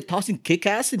they tossing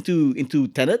Kick-Ass into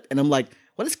Tenet, and I'm like,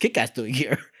 what is Kick-Ass doing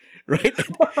here, right?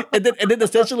 and then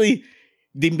essentially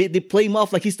they play him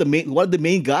off like he's one of the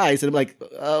main guys, and I'm like,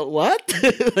 what?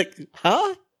 Like,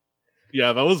 huh?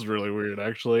 Yeah, that was really weird,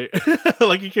 actually.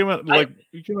 Like he came out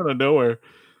of nowhere.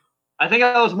 I think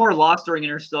I was more lost during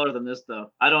Interstellar than this,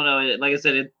 though. I don't know. Like I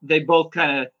said, they both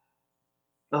kind of.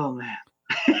 Oh man.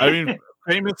 I mean,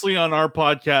 famously on our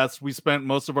podcast, we spent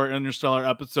most of our Interstellar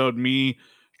episode me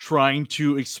trying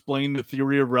to explain the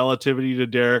theory of relativity to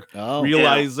Derek,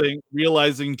 realizing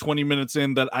 20 minutes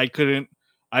in that I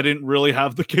didn't really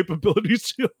have the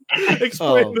capabilities to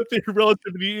explain the theory of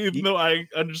relativity, even though I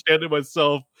understand it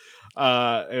myself.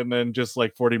 And then just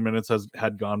like 40 minutes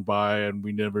had gone by, and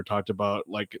we never talked about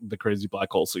like the crazy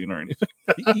black hole scene or anything.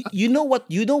 You know what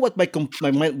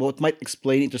might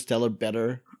explain Interstellar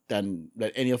better than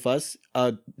any of us?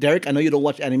 Derek, I know you don't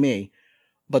watch anime,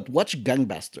 but watch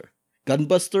Gunbuster.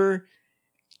 Gunbuster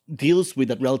deals with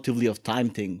that relativity of time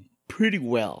thing pretty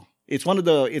well. It's one of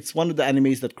the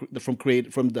animes that from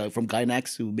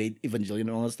Gainax, who made Evangelion and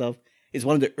all that stuff. It's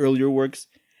one of the earlier works.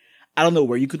 I don't know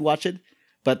where you could watch it,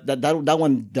 but that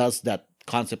one does that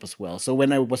concept as well. So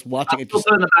when I was watching it, in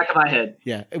the back of my head.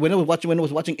 Yeah, when I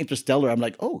was watching Interstellar, I'm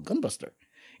like, oh, Gunbuster,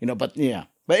 But yeah,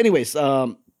 but anyways,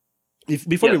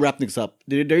 before we wrap things up,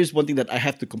 there is one thing that I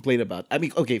have to complain about. I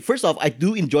mean, okay, first off, I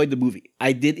do enjoy the movie.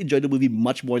 I did enjoy the movie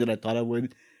much more than I thought I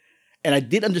would, and I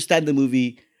did understand the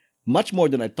movie much more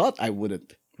than I thought I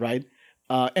wouldn't. Right,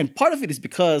 and part of it is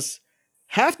because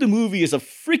half the movie is a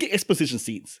freaking exposition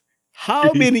scenes.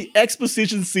 How many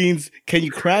exposition scenes can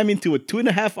you cram into a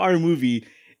 2.5-hour movie?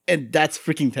 And that's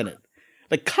freaking Tenet.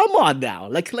 Like, come on now.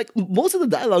 Like most of the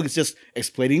dialogue is just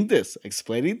explaining this,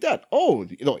 explaining that. Oh,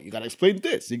 you gotta explain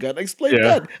this. You gotta explain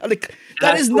that. Like,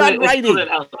 that is not writing.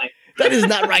 That is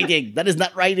not writing. That is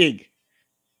not writing.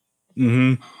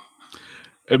 Mm-hmm.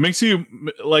 It makes you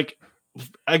like,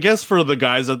 I guess for the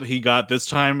guys that he got this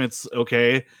time, it's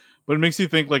okay. But it makes you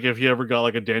think like if he ever got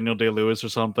like a Daniel Day-Lewis or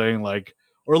something, like,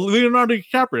 or Leonardo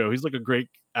DiCaprio. He's like a great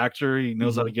actor. He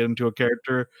knows how to get into a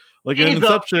character. Like in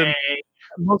Inception,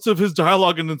 most of his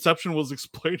dialogue in Inception was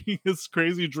explaining his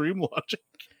crazy dream logic.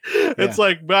 It's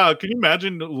like, wow, can you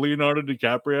imagine Leonardo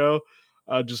DiCaprio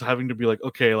just having to be like,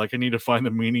 okay, like I need to find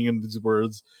the meaning in these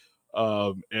words.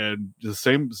 And the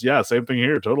same thing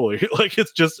here, totally. Like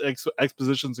it's just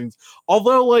exposition scenes.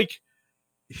 Although like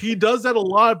he does that a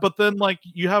lot, but then like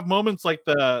you have moments like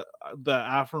the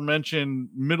aforementioned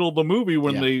middle of the movie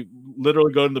when they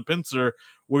literally go in the pincer,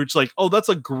 where it's like, oh, that's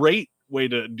a great way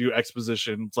to do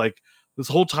exposition. It's like this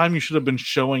whole time you should have been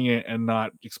showing it and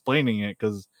not explaining it,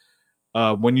 because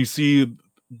when you see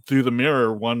through the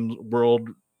mirror one world,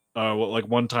 like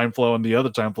one time flow and the other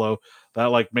time flow, that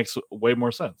like makes way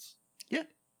more sense.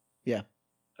 Yeah.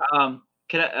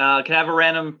 Can I have a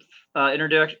random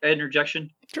interjection?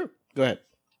 Sure. Go ahead.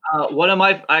 One of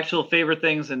my actual favorite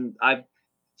things, and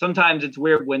sometimes it's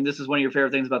weird when this is one of your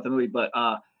favorite things about the movie, but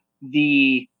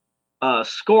the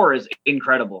score is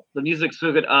incredible. The music's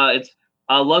so good. It's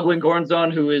Ludwig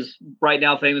Göransson, who is right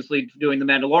now famously doing The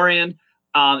Mandalorian,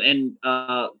 and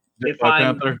if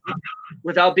I'm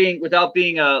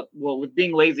with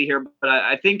being lazy here, but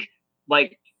I think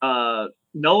like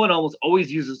Nolan almost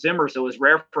always uses Zimmer, so it's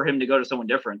rare for him to go to someone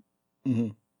different. Mm-hmm.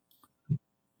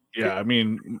 Yeah, I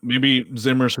mean, maybe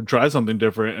Zimmer should try something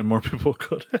different, and more people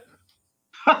could.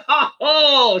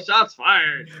 Oh, shots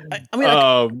fired!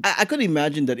 I could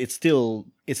imagine that it's still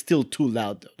too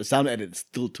loud. Though. The sound edit is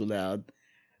still too loud.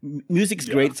 Music's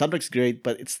great, soundtrack's great,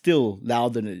 but it's still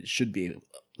louder than it should be a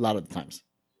lot of the times.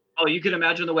 Oh, you can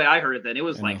imagine the way I heard it. Then it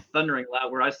was like thundering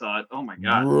loud where I saw it. Oh my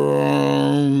god!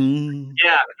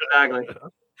 Yeah, exactly.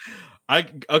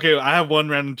 I have one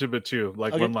random tidbit too,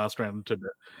 like one last random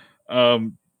tidbit.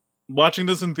 watching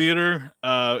this in theater,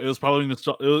 it was probably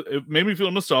it made me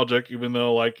feel nostalgic, even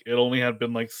though like it only had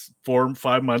been like 4 or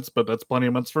 5 months, but that's plenty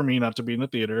of months for me not to be in the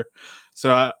theater.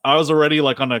 So I was already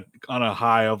like on a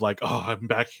high of like, oh, I'm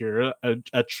back here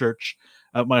at church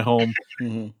at my home.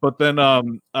 But then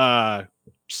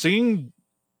seeing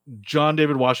John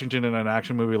David Washington in an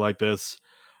action movie like this,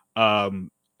 and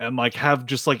like have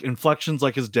just like inflections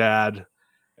like his dad,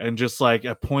 and just like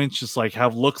at points just like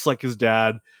have looks like his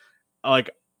dad, like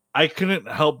I couldn't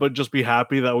help but just be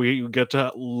happy that we get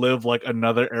to live like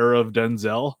another era of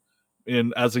Denzel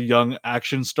in as a young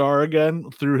action star again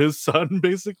through his son.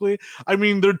 Basically, I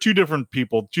mean, they're two different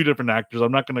people, two different actors.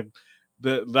 I'm not gonna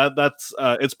that's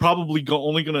it's probably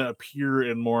only gonna appear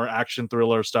in more action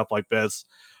thriller stuff like this,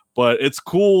 but it's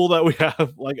cool that we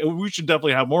have like we should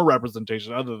definitely have more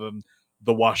representation other than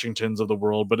the Washingtons of the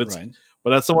world. But it's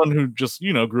but as someone who just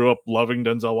grew up loving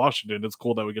Denzel Washington, it's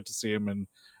cool that we get to see him in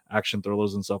action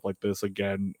thrillers and stuff like this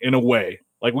again. In a way,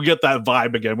 like we get that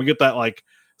vibe again. We get that like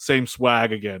same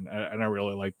swag again, and I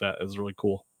really like that. It's really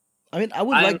cool. I mean, I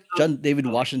would like John David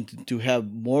Washington to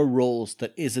have more roles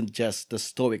that isn't just the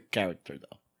stoic character,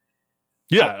 though.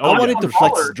 Yeah, I wanted to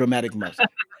flex his dramatic muscles.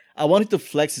 I wanted to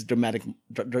flex his dramatic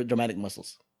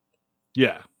muscles.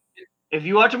 Yeah. If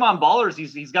you watch him on Ballers,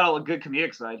 he's got a good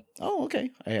comedic side. Oh,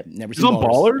 okay. I have never He's seen on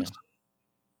Ballers.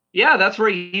 Yeah, that's where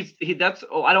that's.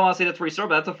 Oh, I don't want to say that's where he started,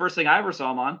 but that's the first thing I ever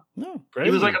saw him on. No, crazy.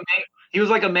 He was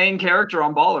like a main character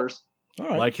on Ballers. All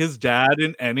right. Like his dad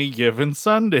in Any Given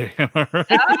Sunday.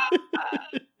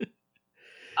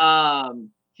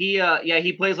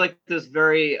 He plays like this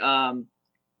very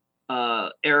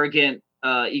arrogant,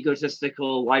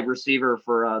 egotistical wide receiver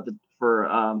for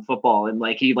football, and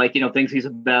like he thinks he's the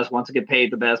best, wants to get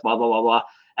paid the best, blah blah blah blah,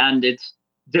 and it's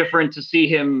different to see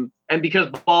him. And because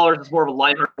Ballers is more of a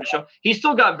lighthearted show, he's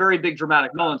still got very big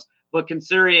dramatic moments, but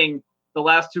considering the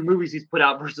last 2 movies he's put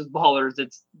out versus Ballers,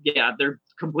 they're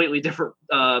completely different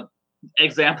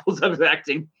examples of his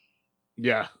acting.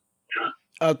 Yeah.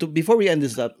 Before we end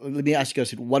this up, let me ask you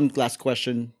guys one last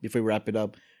question before we wrap it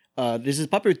up. There's this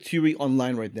popular theory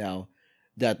online right now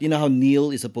that how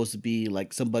Neil is supposed to be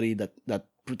like somebody that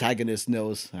protagonist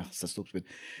knows. So stupid.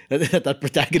 That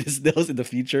protagonist knows in the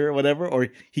future or whatever, or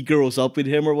he grows up with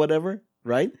him or whatever,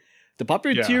 right? The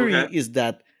popular theory is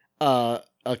that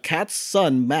Kat's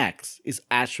son Max is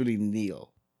actually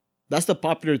Neil. That's the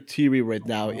popular theory right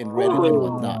now in Reddit and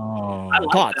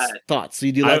whatnot. Thoughts. So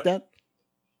you do like that?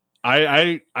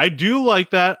 I do like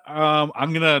that.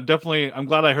 I'm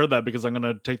glad I heard that, because I'm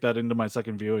gonna take that into my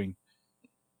second viewing,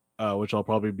 which I'll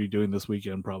probably be doing this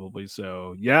weekend probably.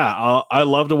 So yeah, I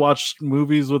love to watch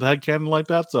movies with headcanon like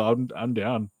that. So I'm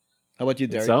down. How about you,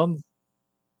 Derek?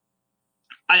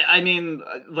 I mean,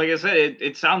 like I said,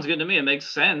 it sounds good to me. It makes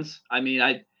sense. I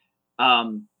mean,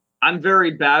 I'm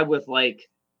very bad with like,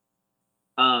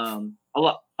 a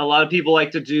lot of people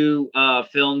like to do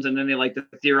films, and then they like to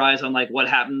theorize on like what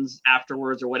happens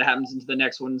afterwards or what happens into the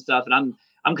next one and stuff. And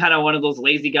I'm kind of one of those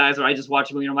lazy guys where I just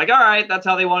watch a movie and I'm like, all right, that's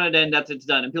how they wanted to end. It's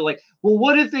done. And people are like, well,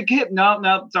 what if it kept?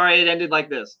 No, sorry, it ended like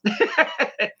this.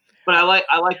 But I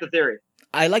like the theory.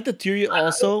 I like the theory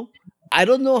also. I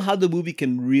don't know how the movie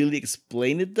can really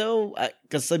explain it though,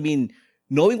 because I mean,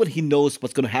 knowing what he knows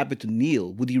what's going to happen to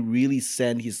Neil, would he really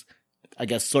send his, I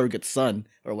guess, surrogate son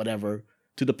or whatever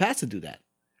to the past to do that?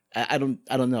 I don't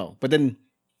know. But then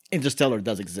Interstellar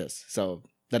does exist, so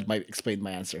that might explain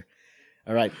my answer.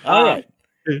 All right. On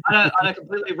a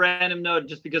completely random note,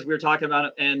 just because we were talking about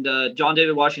it, and John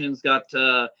David Washington's got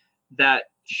that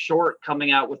short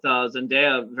coming out with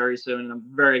Zendaya very soon, and I'm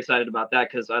very excited about that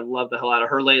because I love the hell out of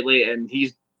her lately, and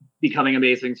he's becoming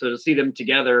amazing. So to see them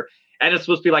together, and it's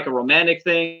supposed to be like a romantic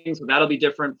thing, so that'll be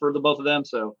different for the both of them.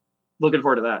 So looking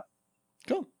forward to that.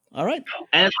 Cool. All right.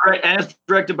 And it's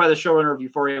directed by the showrunner of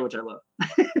Euphoria, which I love.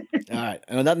 All right.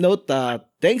 And on that note,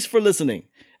 thanks for listening.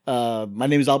 My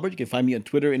name is Albert. You can find me on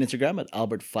Twitter and Instagram at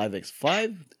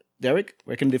Albert5x5. Derek,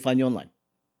 where can they find you online?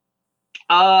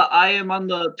 I am on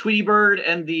the Tweety Bird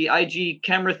and the IG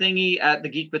camera thingy at the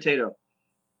Geek Potato.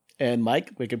 And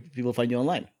Mike, where can people find you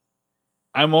online?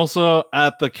 I'm also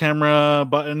at the camera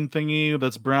button thingy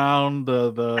that's brown,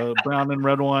 the brown and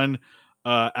red one,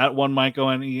 at one Mike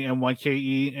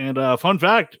ONEMYKE. And fun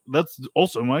fact, that's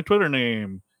also my Twitter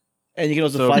name. And you can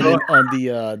also find it on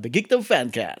the Geekdom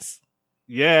Fancast.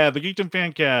 Yeah, the Geekdom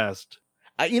Fancast.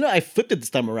 I flipped it this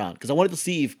time around because I wanted to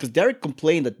see because Derek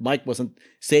complained that Mike wasn't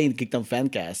saying Geekdom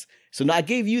Fancast. So now I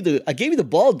gave you the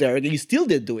ball, Derek, and you still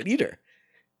didn't do it either.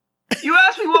 You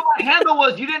asked me what my handle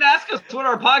was. You didn't ask us what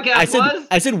our podcast was.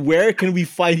 I said, where can we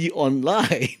find you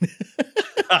online?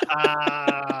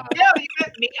 Yeah,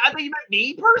 me. I thought you meant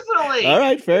me personally. All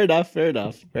right, fair enough. I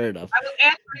was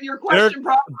answering your question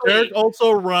properly. Derek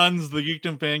also runs the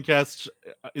Geekdom Fancast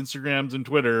Instagrams and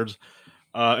Twitters.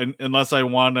 Unless I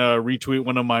want to retweet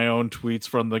one of my own tweets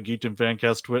from the Geekdom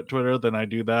Fancast Twitter, then I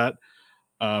do that.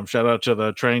 Shout out to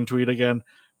the train tweet again.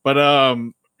 But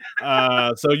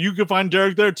so you can find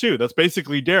Derek there too. That's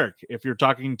basically Derek if you're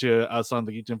talking to us on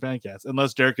the Geekdom Fancast.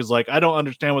 Unless Derek is like, I don't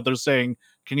understand what they're saying.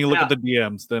 Can you look at the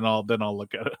DMs? Then I'll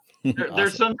look at it. Awesome.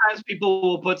 There's sometimes people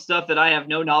will put stuff that I have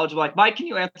no knowledge of. Like, Mike, can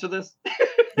you answer this?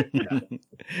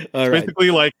 All right. Basically,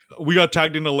 like we got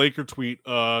tagged in a Laker tweet.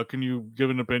 Can you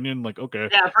give an opinion? Like, okay.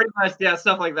 Yeah, pretty much. Yeah,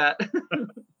 stuff like that.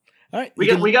 All right. We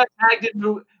got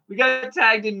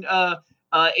tagged in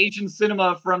Asian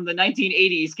cinema from the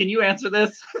 1980s. Can you answer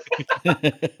this?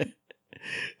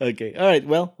 Okay. All right.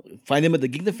 Well, find him at the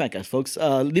Geekdom Fancast, folks.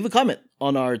 Leave a comment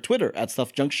on our Twitter at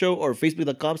Stuff Junk Show or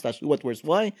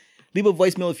Facebook.com/whowhatwhereswhy. Leave a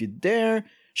voicemail if you dare.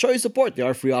 Show your support. There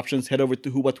are free options. Head over to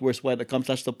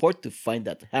whowhatwhereswhy.com/support to find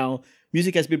out how.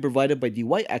 Music has been provided by the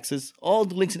Y-Axis. All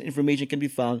the links and information can be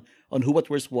found on Who, What,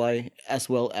 Where's, Why, as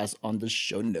well as on the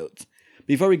show notes.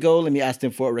 Before we go, let me ask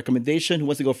them for a recommendation. Who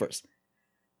wants to go first?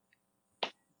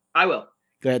 I will.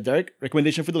 Go ahead, Derek.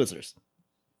 Recommendation for the listeners.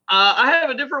 I have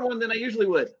a different one than I usually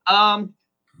would.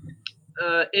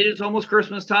 It is almost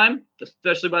Christmas time,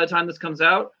 especially by the time this comes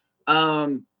out.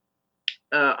 I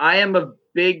am a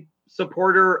big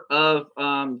supporter of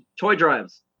toy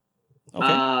drives.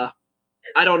 Okay.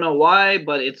 I don't know why,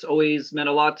 but it's always meant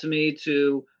a lot to me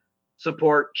to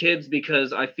support kids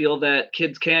because I feel that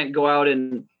kids can't go out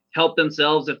and help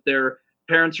themselves if their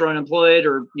parents are unemployed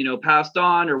or, passed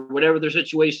on or whatever their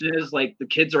situation is. Like the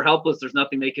kids are helpless. There's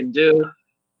nothing they can do.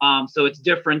 So it's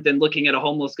different than looking at a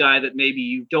homeless guy that maybe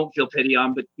you don't feel pity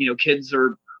on, but kids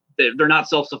they're not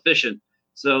self-sufficient.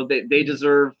 So they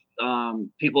deserve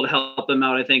people to help them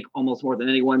out, I think, almost more than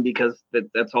anyone, because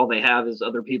that's all they have is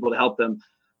other people to help them.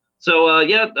 So,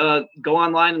 go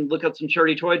online and look up some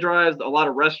charity toy drives. A lot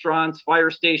of restaurants, fire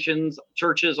stations,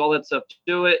 churches, all that stuff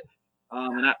do it.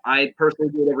 And I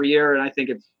personally do it every year, and I think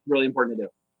it's really important to do.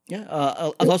 Yeah,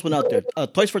 I'll toss one out there.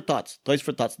 Toys for Tots. Toys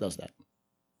for Tots does that.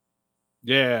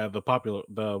 Yeah, the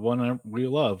one we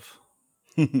love.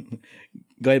 Go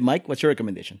ahead, Mike. What's your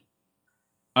recommendation?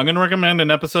 I'm going to recommend an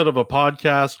episode of a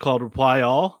podcast called Reply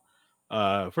All.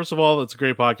 First of all, it's a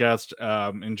great podcast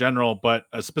in general, but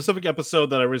a specific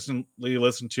episode that I recently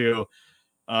listened to,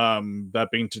 that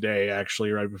being today,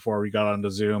 actually, right before we got onto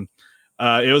Zoom.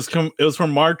 It was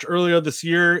from March earlier this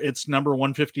year. It's number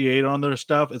 158 on their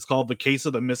stuff. It's called The Case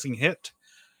of the Missing Hit.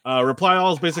 Reply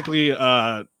All is basically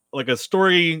like a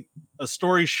story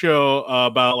show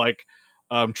about like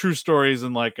true stories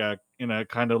and like in a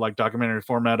kind of like documentary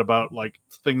format about like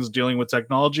things dealing with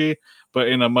technology, but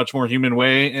in a much more human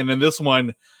way. And in this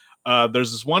one,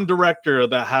 there's this one director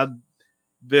that had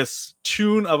this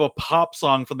tune of a pop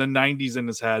song from the 90s in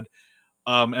his head.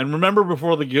 And remember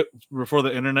before the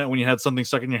internet, when you had something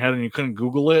stuck in your head and you couldn't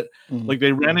Google it, like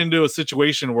they ran into a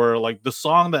situation where like the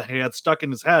song that he had stuck in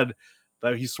his head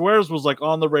that he swears was like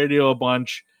on the radio a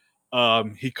bunch,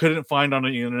 he couldn't find on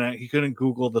the internet, he couldn't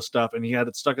Google the stuff, and he had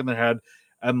it stuck in their head.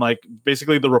 And like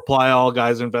basically the Reply All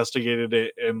guys investigated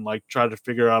it and like tried to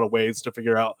figure out ways to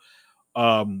figure out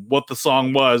what the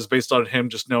song was based on him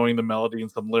just knowing the melody and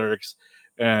some lyrics,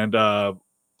 and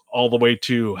all the way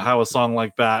to how a song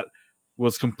like that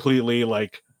was completely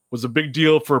like was a big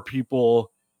deal for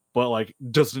people, but like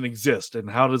doesn't exist. And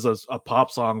how does a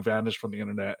pop song vanish from the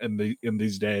internet in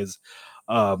these days?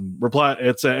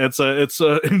 It's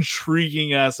a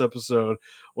intriguing ass episode.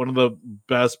 One of the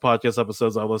best podcast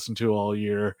episodes I listened to all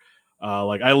year.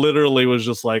 Like I literally was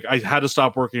just like, I had to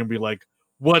stop working and be like,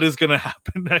 what is going to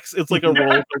happen next? It's like a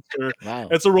roller coaster. Wow.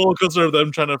 It's a roller coaster of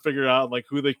them trying to figure out like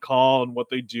who they call and what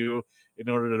they do in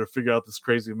order to figure out this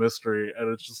crazy mystery.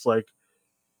 And it's just like,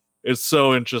 it's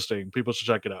so interesting. People should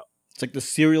check it out. It's like the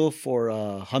serial for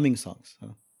humming songs.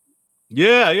 Huh?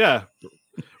 Yeah.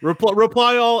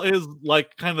 Reply All is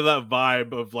like kind of that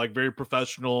vibe of like very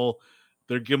professional.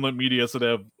 They're Gimlet Media, so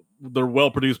they're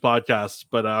well produced podcasts.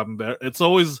 But it's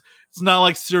not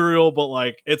like Serial, but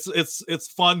like it's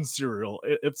fun Serial.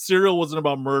 If Serial wasn't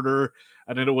about murder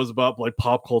and then it was about like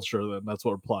pop culture, then that's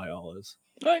what Reply All is.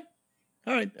 All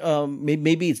right.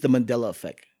 Maybe it's the Mandela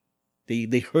effect.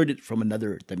 They heard it from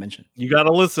another dimension. You got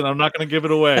to listen. I'm not going to give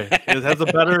it away. It has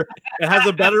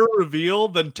a better reveal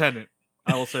than Tenet.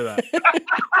 I will say that.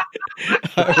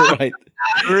 All right.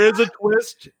 There is a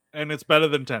twist, and it's better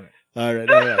than Tenet. All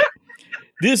right.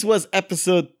 This was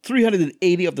episode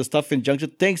 380 of the Stuff in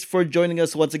Junction. Thanks for joining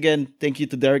us once again. Thank you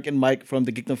to Derek and Mike from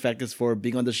the Geekdom Fancast for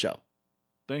being on the show.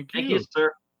 Thank you. Thank you,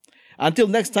 sir. Until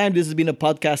next time, this has been a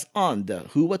podcast on the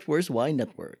Who, What, Where's, Why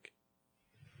Network.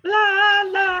 La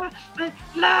la la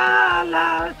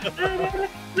la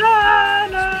la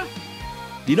la.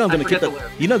 You know I'm gonna keep forget the that.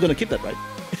 lyrics. You're not gonna keep that, right?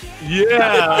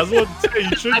 Yeah, I was about to say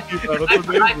you should keep that. That's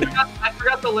amazing. I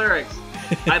forgot the lyrics.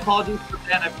 I apologize for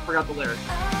that. I forgot the lyrics.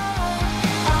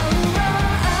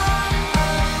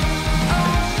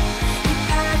 You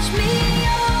catch me